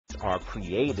are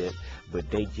created, but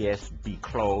they just be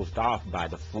closed off by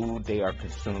the food they are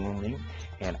consuming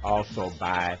and also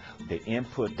by the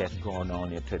input that's going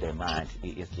on into their minds.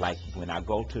 It's like when I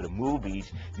go to the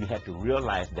movies, you have to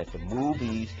realize that the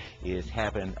movies is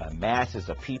having masses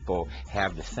of people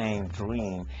have the same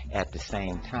dream at the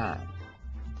same time.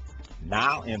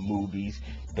 Now in movies,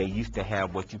 they used to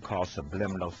have what you call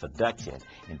subliminal seduction,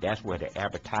 and that's where the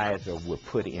advertiser would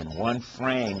put in one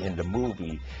frame in the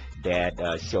movie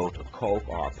that showed a Coke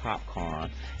or a popcorn,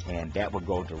 and that would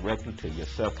go directly to your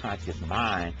subconscious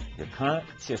mind. Your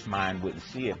conscious mind wouldn't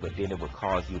see it, but then it would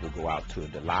cause you to go out to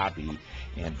the lobby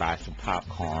and buy some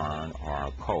popcorn or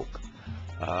a Coke.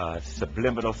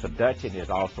 Subliminal seduction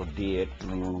is also did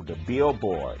through the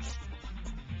billboards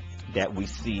that we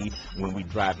see when we're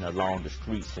driving along the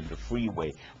streets and the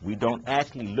freeway. We don't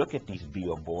actually look at these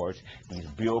billboards. These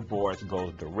billboards go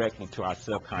directly to our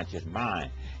subconscious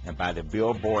mind. And by the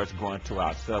billboards going to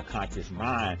our subconscious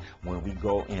mind, when we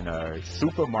go in a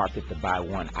supermarket to buy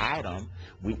one item,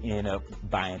 we end up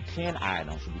buying 10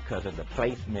 items because of the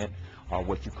placement, or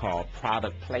what you call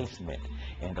product placement.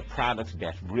 And the products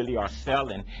that really are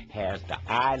selling has the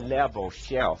eye level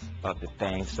shelf of the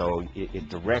thing, so it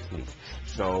directly.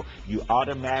 So you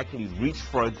automatically reach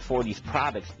for these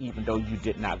products even though you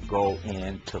did not go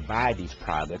in to buy these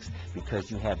products, because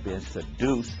you have been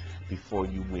seduced before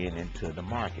you went into the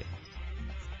market.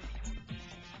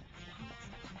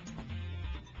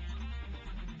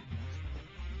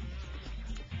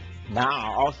 Now,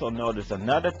 I also noticed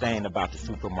another thing about the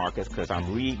supermarkets, because I was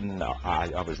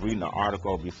reading an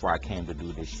article before I came to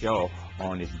do this show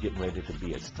on it's getting ready to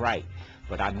be a strike.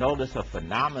 But I noticed a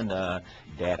phenomena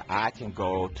that I can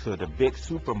go to the big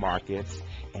supermarkets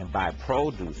and buy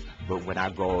produce, but when I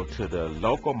go to the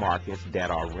local markets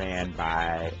that are ran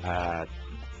by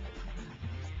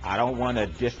I don't want to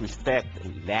disrespect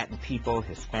Latin people,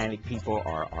 Hispanic people,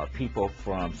 or people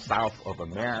from South of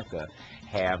America,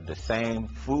 have the same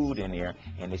food in there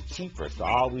and it's cheaper. So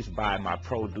I always buy my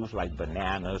produce like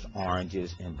bananas,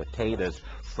 oranges, and potatoes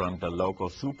from the local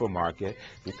supermarket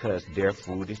because their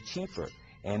food is cheaper.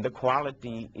 And the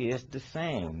quality is the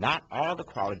same. Not all the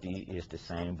quality is the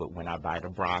same, but when I buy the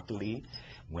broccoli,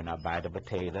 when I buy the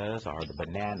potatoes or the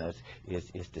bananas,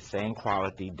 it's the same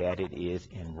quality that it is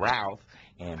in Ralph.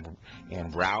 And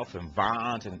Ralph and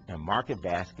Vons and Market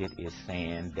Basket is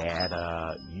saying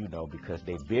that, you know, because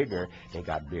they're bigger, they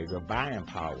got bigger buying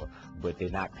power, but they're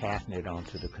not passing it on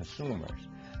to the consumers.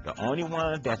 The only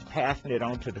one that's passing it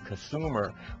on to the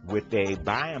consumer with their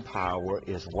buying power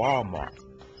is Walmart.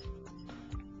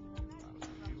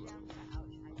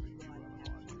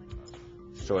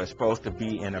 So it's supposed to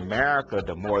be in America,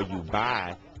 the more you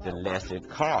buy, the less it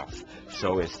costs.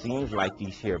 So it seems like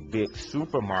these here big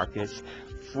supermarkets,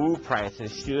 food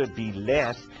prices should be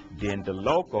less than the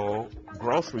local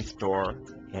grocery store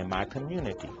in my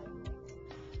community.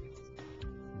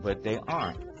 But they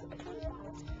aren't.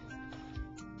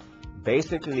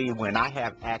 Basically, when I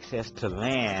have access to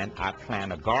land, I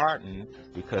plant a garden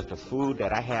because the food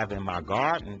that I have in my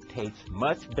garden tastes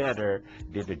much better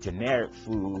than the generic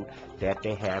food that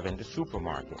they have in the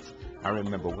supermarkets. I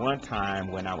remember one time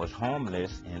when I was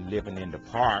homeless and living in the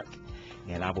park,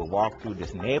 and I would walk through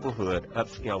this neighborhood,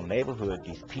 upscale neighborhood.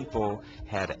 These people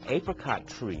had an apricot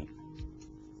tree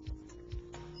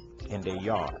in their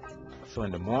yard. So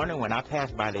in the morning when I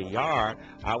passed by their yard,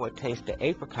 I would taste the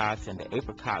apricots, and the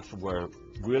apricots were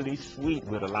really sweet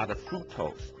with a lot of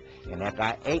fructose. And after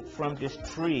I ate from this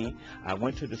tree, I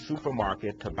went to the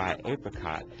supermarket to buy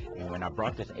apricot. And when I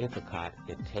brought this apricot,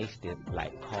 it tasted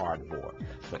like cardboard.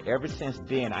 So ever since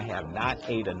then, I have not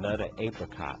ate another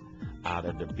apricot out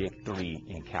of the big three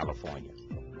in California.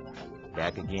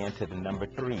 Back again to the number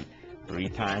 3. 3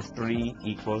 times 3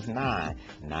 equals 9.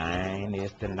 9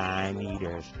 is the 9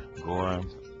 eaters going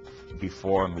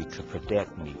before me to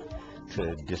protect me,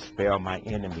 to dispel my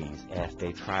enemies as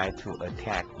they try to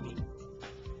attack me,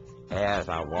 as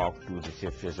I walk through this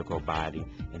here physical body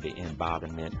in the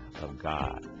embodiment of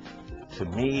God. To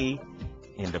me,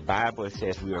 in the Bible, it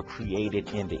says we are created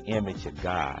in the image of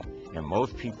God. And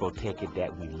most people take it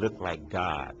that we look like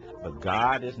God. But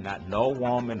God is not no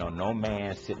woman or no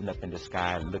man sitting up in the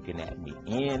sky looking at me.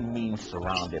 In means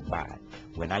surrounded by.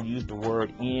 When I use the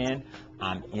word in,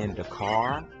 I'm in the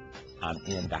car, I'm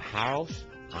in the house,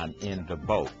 I'm in the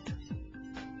boat.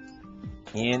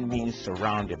 In means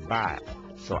surrounded by.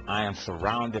 So I am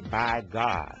surrounded by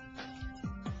God.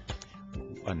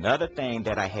 Another thing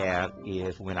that I have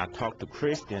is when I talk to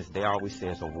Christians, they always say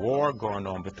there's a war going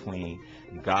on between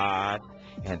God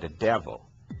and the devil.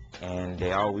 And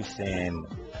they always saying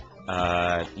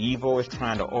Evil is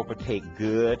trying to overtake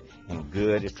good, and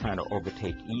good is trying to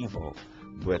overtake evil.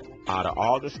 But out of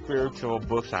all the spiritual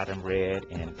books I done read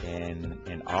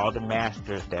and all the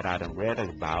masters that I done read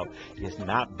about, it's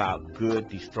not about good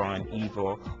destroying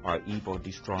evil or evil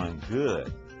destroying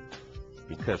good.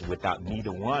 Because without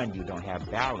neither one, you don't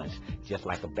have balance. Just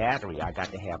like a battery, I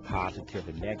got to have positive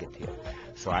and negative.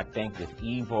 So I think that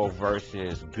evil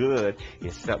versus good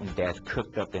is something that's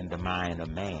cooked up in the mind of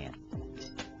man.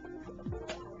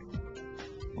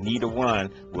 Neither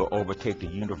one will overtake the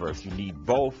universe. You need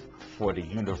both for the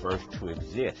universe to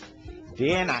exist.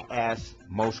 Then I ask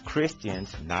most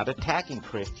Christians, not attacking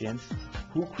Christians,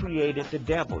 who created the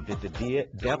devil? Did the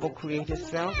devil create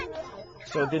himself?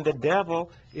 So then the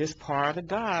devil is part of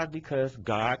God because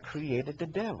God created the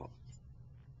devil.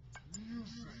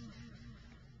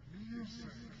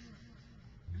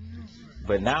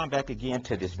 But now I'm back again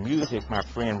to this music my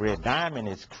friend Red Diamond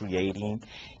is creating.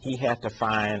 He had to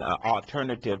find an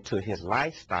alternative to his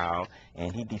lifestyle,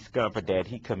 and he discovered that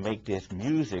he could make this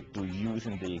music through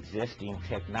using the existing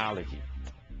technology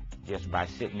just by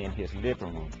sitting in his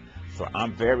living room. So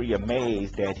I'm very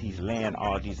amazed that he's laying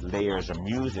all these layers of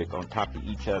music on top of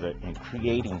each other and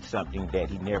creating something that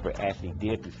he never actually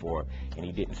did before. And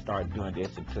he didn't start doing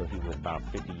this until he was about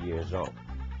 50 years old.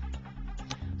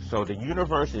 So the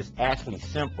universe is actually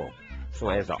simple. So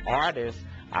as an artist,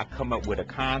 I come up with a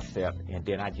concept and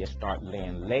then I just start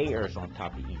laying layers on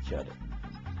top of each other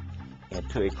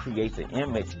until it creates an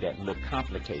image that looks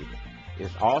complicated.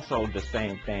 It's also the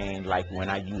same thing like when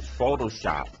I use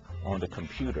Photoshop on the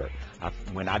computer.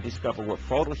 When I discovered what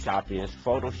Photoshop is,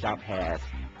 Photoshop has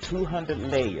 200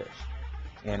 layers.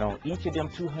 And on each of them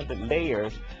 200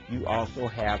 layers, you also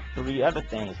have 3 other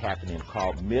things happening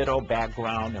called middle,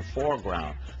 background, and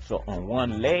foreground. So on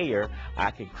one layer,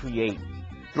 I can create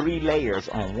 3 layers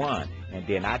on one. And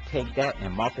then I take that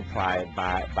and multiply it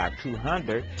by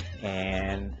 200,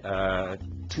 and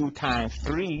 2 times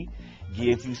 3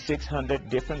 gives you 600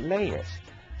 different layers.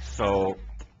 So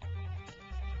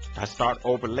I start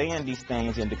overlaying these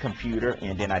things in the computer,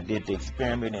 and then I did the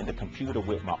experiment in the computer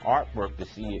with my artwork to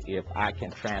see if I can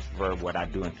transfer what I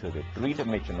do into the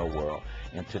 3-dimensional world,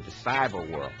 into the cyber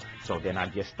world. So then I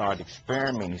just started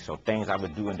experimenting. So things I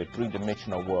would do in the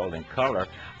 3-dimensional world in color,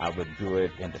 I would do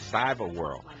it in the cyber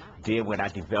world. Then when I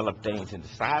developed things in the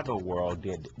cyber world,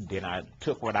 then I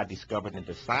took what I discovered in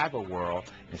the cyber world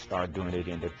and started doing it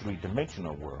in the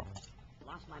 3-dimensional world.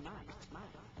 Lost my mind.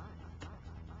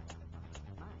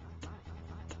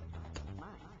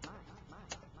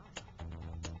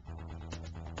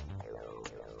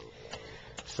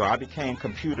 So I became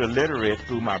computer literate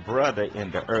through my brother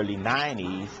in the early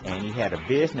 90s, and he had a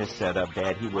business set up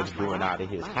that he was doing out of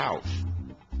his house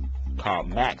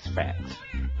called MaxFax,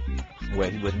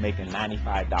 where he was making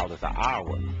 $95 an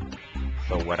hour.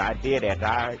 So what I did as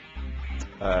I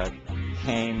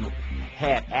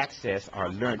had access or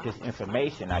learned this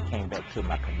information, I came back to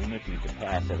my community to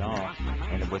pass it on,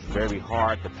 and it was very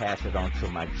hard to pass it on to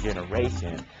my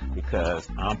generation because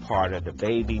I'm part of the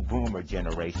baby boomer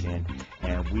generation,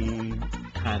 and we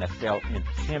kind of felt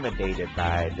intimidated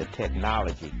by the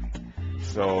technology.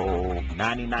 So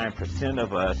 99%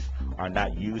 of us are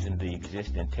not using the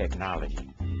existing technology.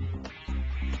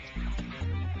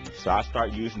 So I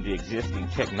start using the existing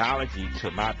technology to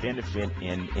my benefit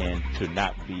and to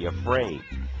not be afraid.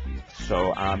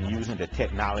 So I'm using the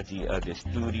technology of the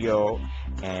studio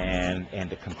and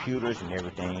the computers and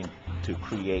everything to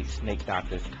create Snake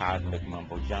Doctor's Cosmic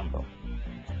Mumbo Jumbo.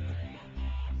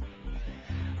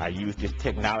 I use this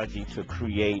technology to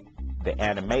create the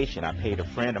animation. I paid a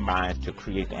friend of mine to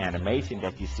create the animation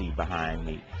that you see behind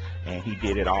me, and he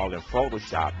did it all in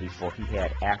Photoshop before he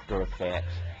had After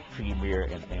Effects, Premiere,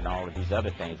 and all of these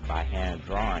other things by hand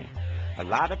drawing. A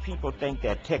lot of people think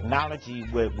that technology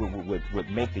would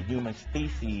make the human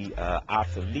species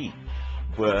obsolete,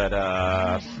 but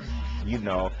you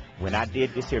know, when I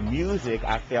did this here music,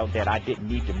 I felt that I didn't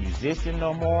need the musician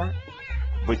no more,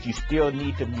 but you still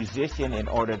need the musician in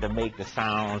order to make the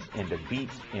sounds and the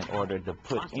beats in order to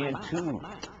put into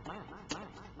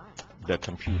the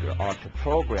computer or to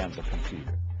program the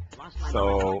computer.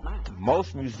 So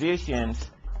most musicians,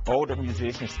 older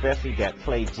musicians especially that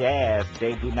play jazz,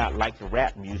 they do not like the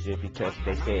rap music because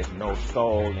they say there's no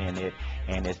soul in it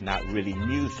and it's not really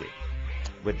music.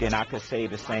 But then I could say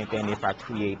the same thing if I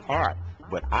create art,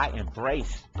 but I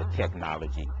embrace the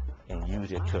technology and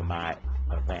use it to my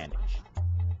advantage.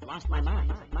 Lost my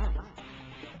mind.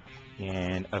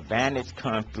 And advantage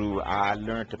comes through, I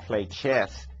learned to play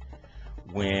chess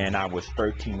when I was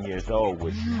 13 years old,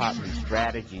 which taught me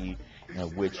strategy,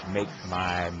 which makes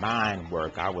my mind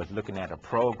work. I was looking at a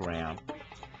program,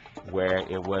 where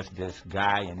it was this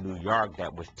guy in New York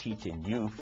that was teaching youth